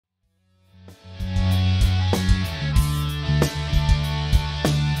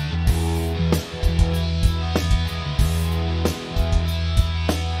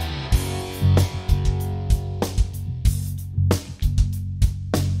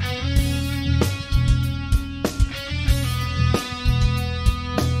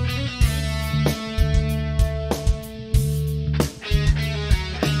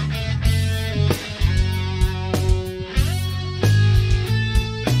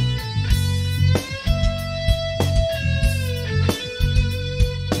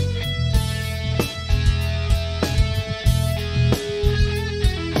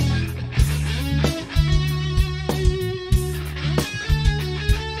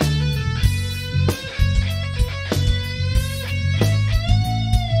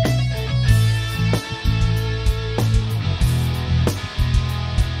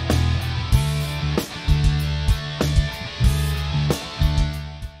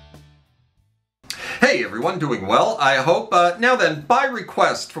Hey everyone, doing well, I hope. Now then, by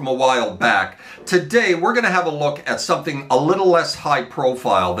request from a while back, today we're going to have a look at something a little less high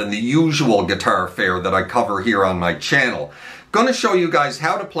profile than the usual guitar fare that I cover here on my channel. Going to show you guys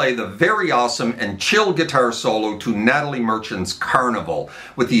how to play the very awesome and chill guitar solo to Natalie Merchant's Carnival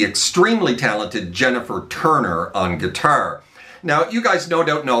with the extremely talented Jennifer Turner on guitar. Now, you guys no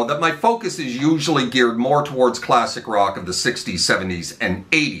doubt know that my focus is usually geared more towards classic rock of the 60s, 70s, and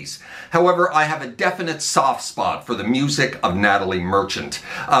 80s. However, I have a definite soft spot for the music of Natalie Merchant.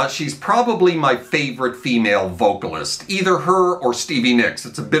 She's probably my favorite female vocalist, either her or Stevie Nicks.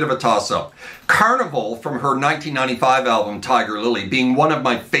 It's a bit of a toss-up. Carnival from her 1995 album Tiger Lily being one of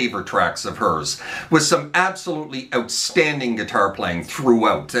my favorite tracks of hers, with some absolutely outstanding guitar playing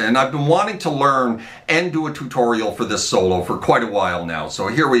throughout. And I've been wanting to learn and do a tutorial for this solo for quite a while now, so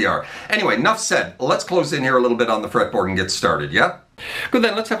here we are. Anyway, enough said. Let's close in here a little bit on the fretboard and get started, yeah? Good,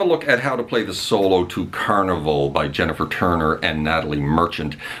 then let's have a look at how to play the solo to Carnival by Jennifer Turner and Natalie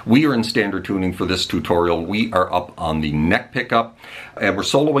Merchant. We are in standard tuning for this tutorial. We are up on the neck pickup, and we're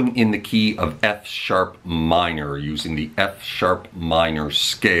soloing in the key of F sharp minor using the F sharp minor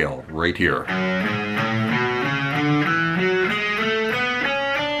scale right here.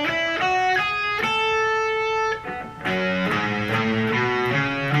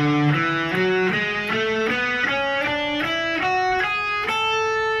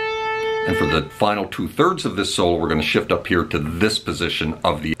 And for the final 2/3 of this solo, we're going to shift up here to this position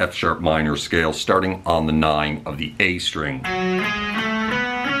of the F sharp minor scale, starting on the 9 of the A string. And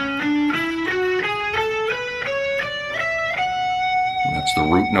that's the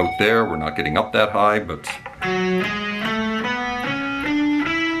root note there. We're not getting up that high, but...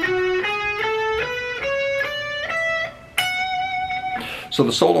 So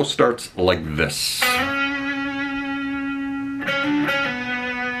the solo starts like this.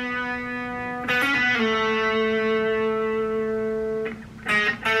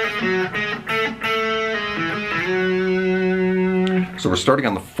 So we're starting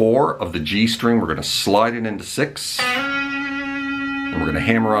on the 4 of the G string, we're going to slide it into 6, and we're going to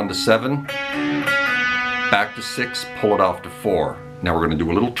hammer on to 7, back to 6, pull it off to 4. Now we're going to do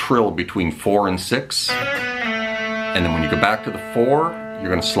a little trill between 4 and 6, and then when you go back to the 4, you're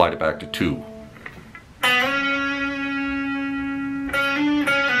going to slide it back to 2.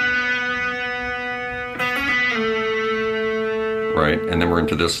 Right, and then we're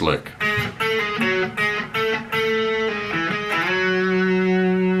into this lick.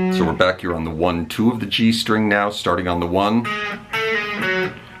 So we're back here on the 1, 2 of the G string now, starting on the 1.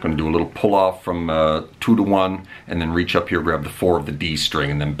 Going to do a little pull off from 2 to 1, and then reach up here, grab the 4 of the D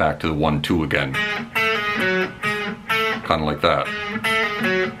string, and then back to the 1, 2 again. Kind of like that.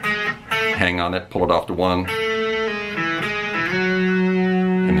 Hang on it, pull it off to 1.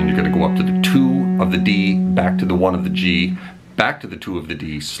 And then you're going to go up to the 2 of the D, back to the 1 of the G, back to the 2 of the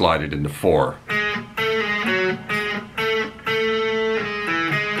D, slide it into 4.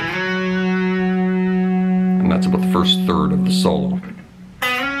 That's about the first third of the solo.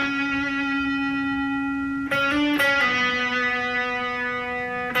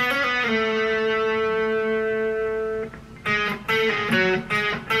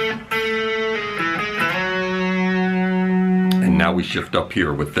 And now we shift up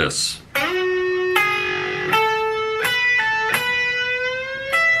here with this.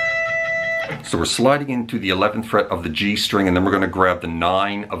 So we're sliding into the 11th fret of the G string, and then we're going to grab the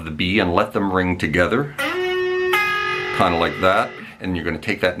 9 of the B and let them ring together. Kind of like that, and you're going to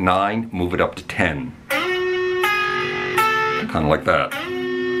take that 9, move it up to 10. Kind of like that.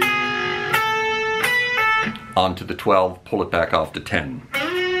 Onto the 12, pull it back off to 10.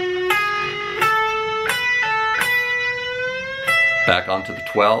 Back onto the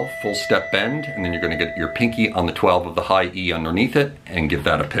 12, full step bend, and then you're going to get your pinky on the 12 of the high E underneath it, and give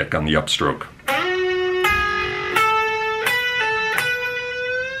that a pick on the upstroke.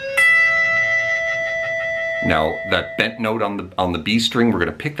 Now that bent note on the B string, we're going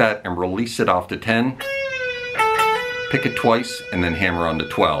to pick that and release it off to 10. Pick it twice and then hammer on to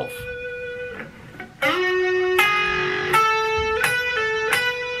 12.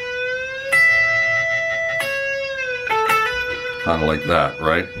 Kind of like that,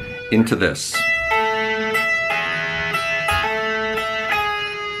 right? Into this.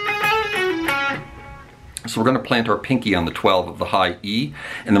 So we're going to plant our pinky on the 12 of the high E,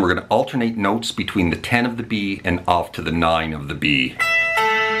 and then we're going to alternate notes between the 10 of the B and off to the 9 of the B.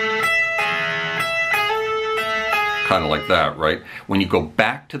 Kind of like that, right? When you go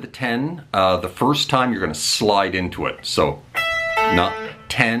back to the 10, the first time you're going to slide into it. So, not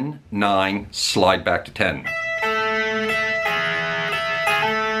 10, 9, slide back to 10.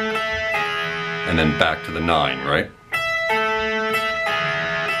 and then back to the 9, right?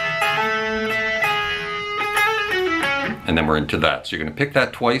 And then we're into that. So you're going to pick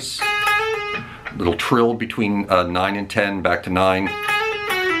that twice, little trill between 9 and 10, back to 9,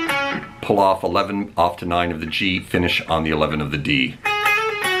 pull off 11 off to 9 of the G, finish on the 11 of the D.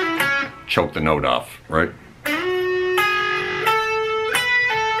 Choke the note off, right?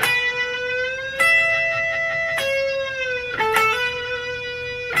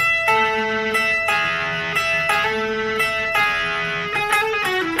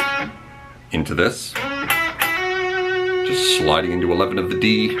 Into this. Just sliding into 11 of the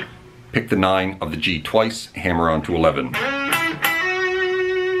D, pick the 9 of the G twice, hammer onto 11.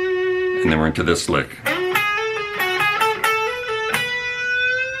 And then we're into this lick.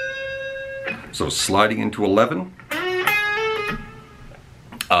 So sliding into 11,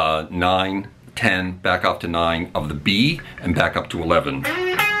 9, 10, back off to 9 of the B, and back up to 11.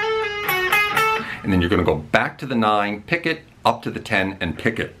 And then you're going to go back to the 9, pick it, up to the 10, and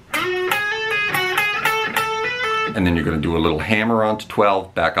pick it. And then you're going to do a little hammer onto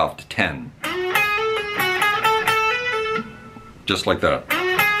 12, back off to 10. Just like that.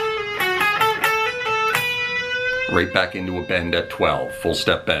 Right back into a bend at 12, full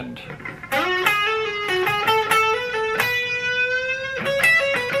step bend.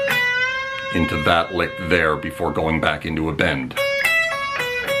 Into that lick there before going back into a bend.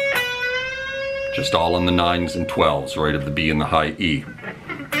 Just all on the 9s and 12s, right of the B and the high E.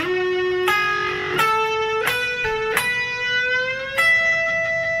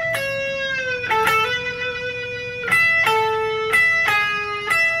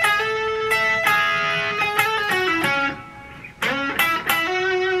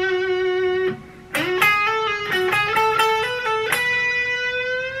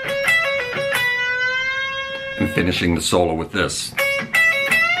 And finishing the solo with this.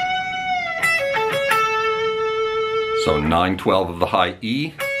 So 9, 12 of the high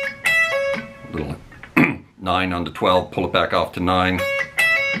E, little 9 onto 12, pull it back off to 9,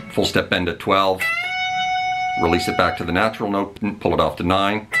 full step bend at 12, release it back to the natural note, pull it off to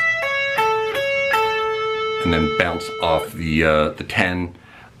 9, and then bounce off the 10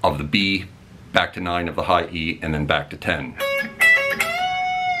 of the B, back to 9 of the high E, and then back to 10.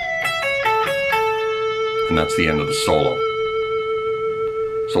 And that's the end of the solo.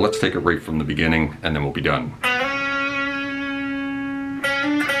 So let's take it right from the beginning and then we'll be done.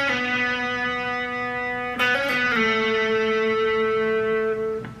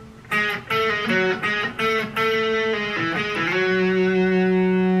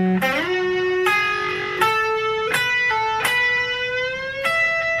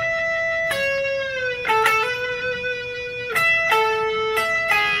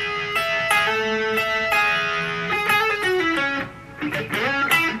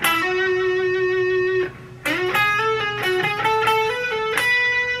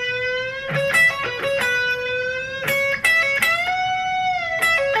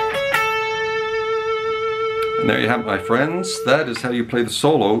 And there you have it, my friends. That is how you play the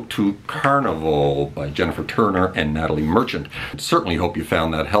solo to Carnival by Jennifer Turner and Natalie Merchant. Certainly hope you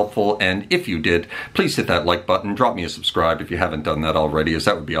found that helpful, and if you did, please hit that like button, drop me a subscribe if you haven't done that already, as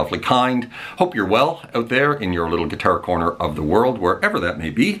that would be awfully kind. Hope you're well out there in your little guitar corner of the world, wherever that may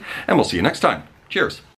be, and we'll see you next time. Cheers.